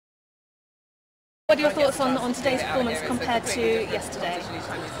What are your thoughts on today's performance compared to yesterday?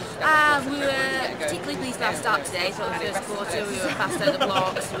 We were particularly pleased with our start today. So the first quarter we were fast out the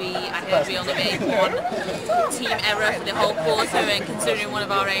blocks. I heard we only made one team error for the whole quarter, and considering one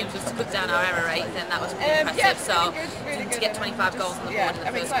of our aims was to cut down our error rate, then that was pretty impressive. So to get 25 goals on the board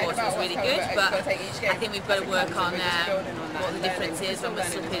in the first quarter was really good, but I think we've got to work on what the difference is when we're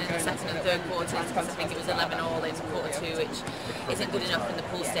slipping in the second and third quarters, because I think it was 11 all in quarter two, which isn't good enough in the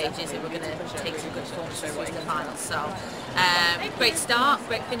pool stages if we're going to take some good performances in the finals. So great start,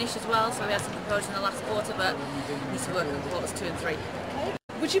 great finish as well, so we had some composure in the last quarter, but need to work on quarters 2 and 3.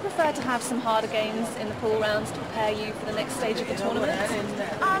 Would you prefer to have some harder games in the pool rounds to prepare you for the next stage of the tournament?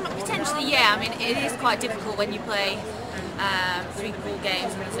 Potentially, yeah. I mean, it is quite difficult when you play 3 pool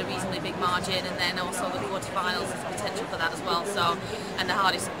games and there's a reasonably big margin, and then also the quarterfinals has potential for that as well. So, and the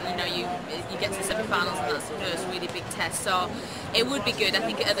hardest, you get to the semi-finals and that's the first really big test. So it would be good. I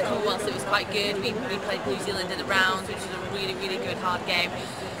think at the Commonwealth it was quite good. We played New Zealand in the rounds, which was a really, really good hard game,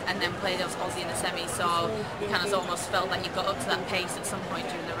 and then played Aussie in the semi. So you kind of almost felt like you got up to that pace at some point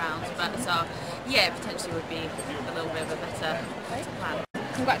during the rounds. But so yeah, potentially would be a little bit of a better plan.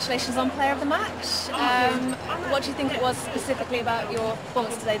 Congratulations on Player of the Match. What do you think it was specifically about your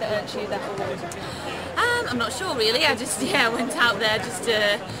performance today that earned you that award? I'm not sure really. I just went out there just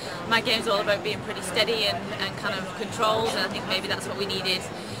my game's all about being pretty steady and kind of controlled, and I think maybe that's what we needed,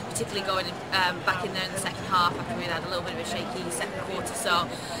 particularly going back in there in the second half after we had a little bit of a shaky second quarter. So,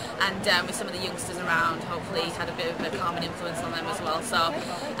 and with some of the youngsters around, hopefully had a bit of a calming influence on them as well. So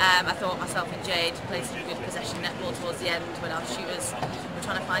I thought myself and Jade played some good possession netball towards the end when our shooters were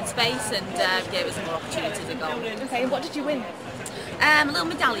trying to find space, and gave us more opportunity to go. Okay, what did you win? A little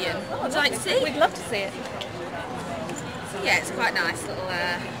medallion. Would you like to see? We'd love to see it. So yeah, it's quite nice little.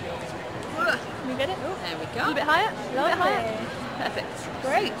 Can we get it? Ooh. There we go. A little bit higher? A little bit higher. Perfect.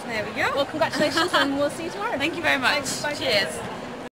 Great. There we go. Well, congratulations, and we'll see you tomorrow. Thank you very much. Thanks. Bye. Cheers.